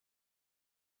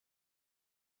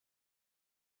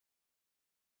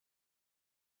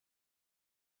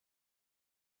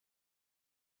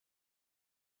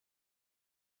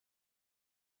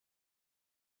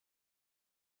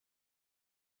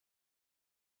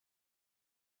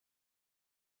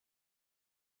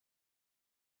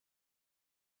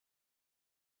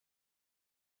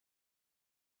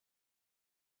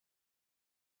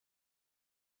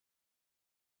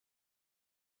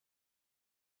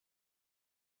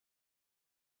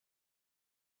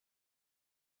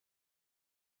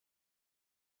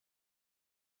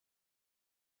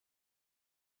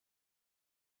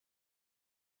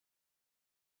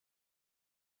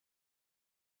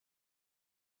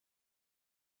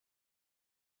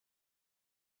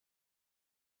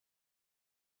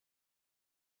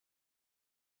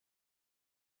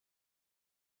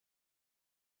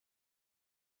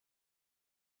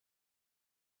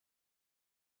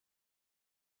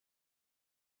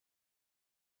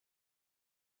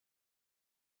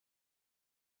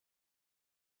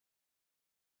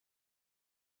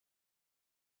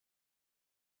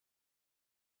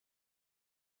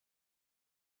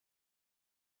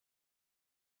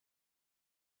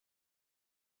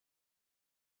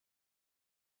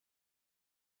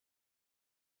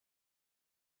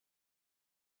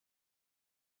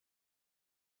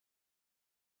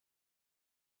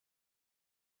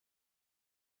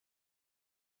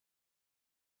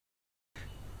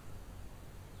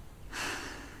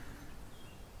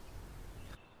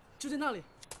就在那里。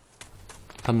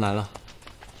他们来了。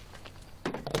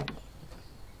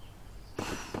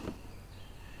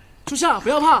初夏，不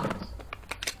要怕。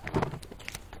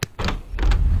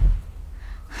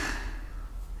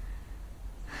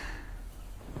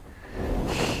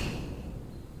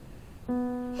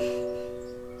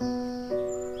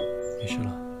没事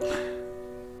了。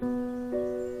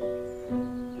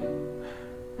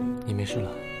你没事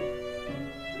了。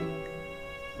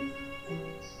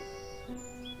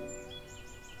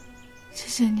 谢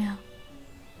谢你啊，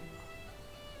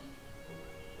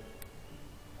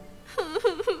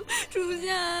初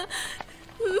夏，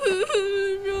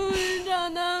终于找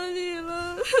到你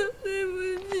了，对不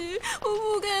起，我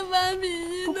不该发脾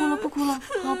气的。不哭了，不哭了，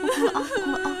好，不哭了啊，不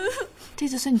哭了啊，这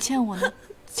次算你欠我的，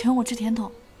请我吃甜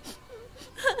筒。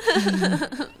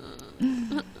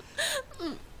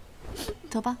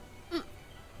走吧。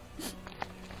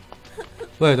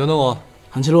喂，等等我，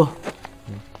韩七路。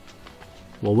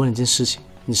我问你件事情，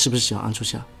你是不是喜欢安初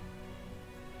夏？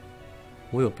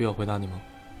我有必要回答你吗？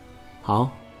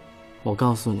好，我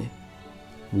告诉你，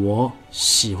我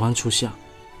喜欢初夏，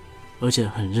而且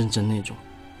很认真那种。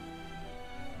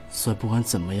所以不管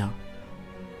怎么样，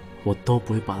我都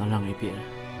不会把它让给别人。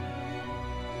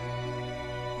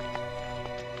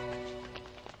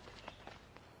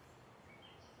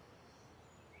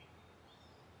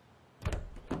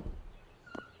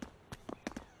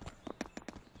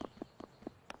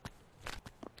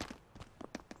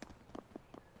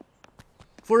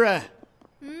夫人，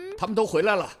他们都回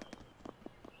来了。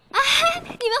哎，你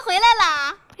们回来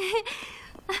啦！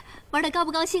玩的高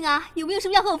不高兴啊？有没有什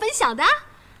么要和我分享的？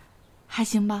还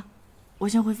行吧，我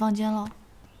先回房间了。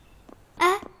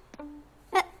哎，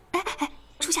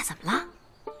初夏怎么了？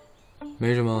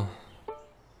没什么，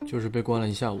就是被关了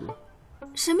一下午。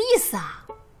什么意思啊？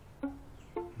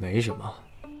没什么，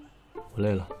我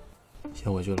累了，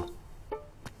先回去了。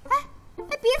哎，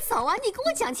别走啊！你跟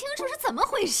我讲清楚是怎么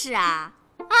回事啊？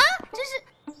啊，这是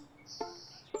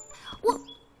我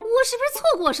是不是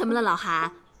错过什么了，老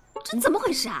韩？这怎么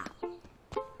回事啊？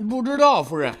不知道，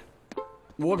夫人，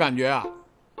我感觉啊，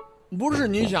不是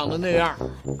你想的那样。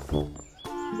不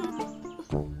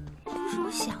是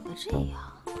我想的这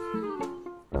样。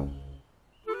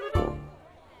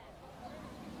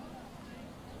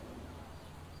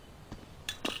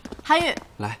韩宇，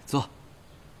来坐。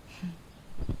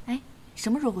哎，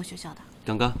什么时候回学校的？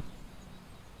刚刚。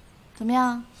怎么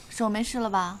样，手没事了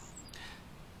吧？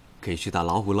可以去打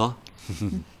老虎喽。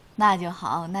那就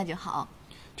好，那就好。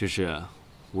只是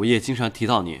我也经常提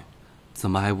到你，怎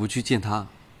么还不去见他？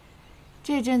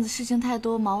这阵子事情太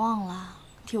多，忙忘了，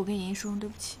替我跟妍妍说声对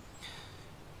不起。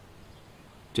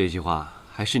这句话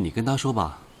还是你跟他说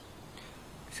吧。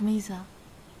什么意思啊？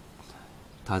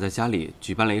他在家里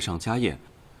举办了一场家宴，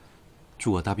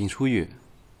祝我大病初愈。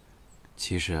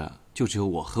其实就只有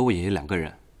我和我爷爷2个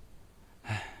人。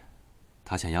哎，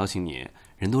他想邀请你，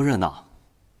人多热闹。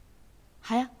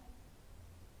好呀。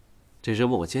这周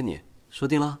末我接你，说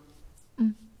定了。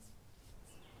嗯。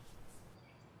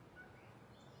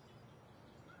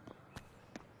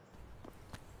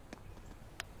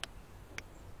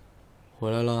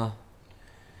回来了。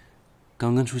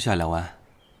刚跟初夏聊完。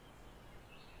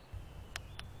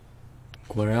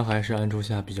果然还是安初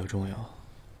夏比较重要。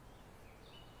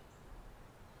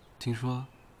听说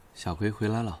小葵回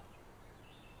来了。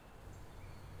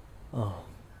哦，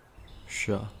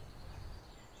是啊。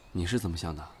你是怎么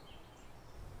想的？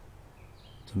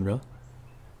怎么着？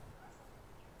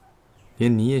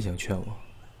连你也想劝我？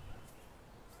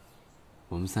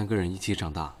我们3个人一起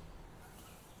长大，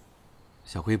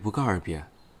小葵不告而别，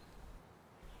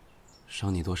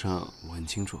伤你多深我很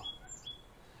清楚，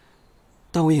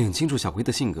但我也很清楚小葵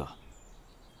的性格，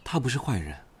她不是坏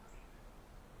人。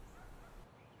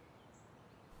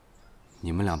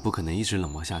你们俩不可能一直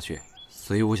冷漠下去，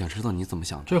所以我想知道你怎么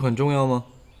想的。这很重要吗？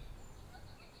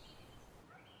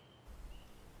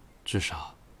至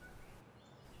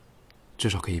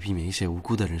少可以避免一些无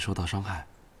辜的人受到伤害，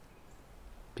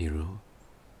比如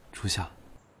初夏。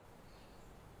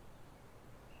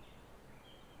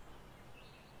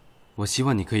我希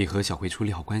望你可以和小葵处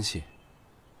理好关系。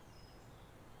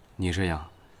你这样，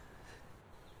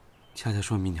恰恰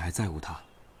说明你还在乎她，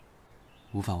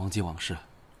无法忘记往事。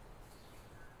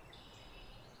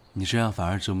你这样反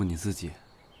而折磨你自己。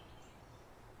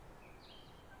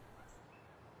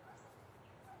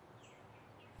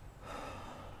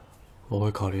我会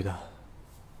考虑的。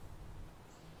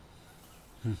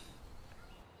嗯。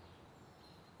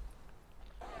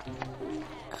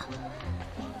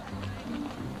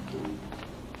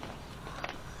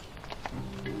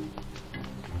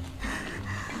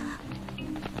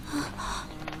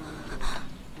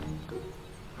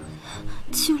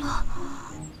去了，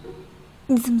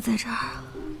你怎么在这儿？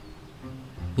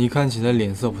你看起来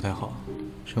脸色不太好，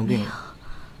生病了？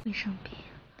没生病。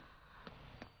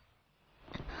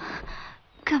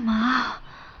干嘛？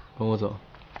跟我走。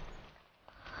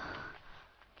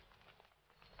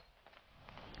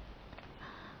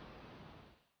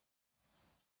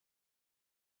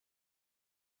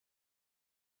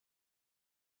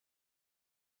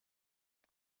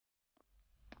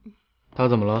他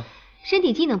怎么了？身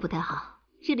体机能不太好，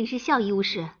这里是校医务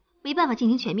室，没办法进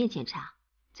行全面检查，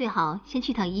最好先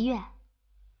去趟医院。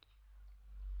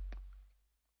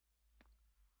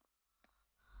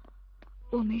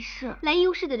我没事。来医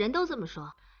务室的人都这么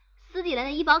说。司机来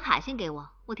的医保卡先给我，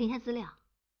我填下资料。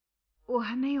我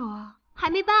还没有啊。还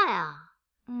没办啊？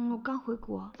我刚回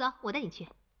国。走，我带你去。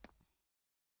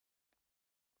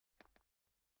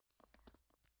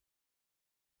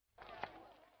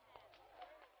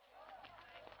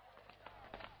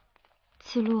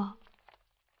齐路，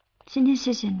今天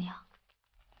谢谢你啊。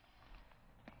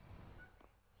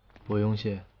不用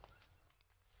谢。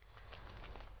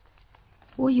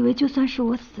我以为就算是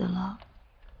我死了，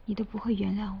你都不会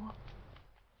原谅我。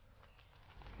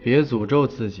别诅咒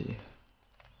自己。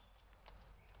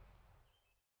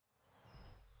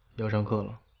要上课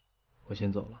了，我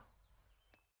先走了。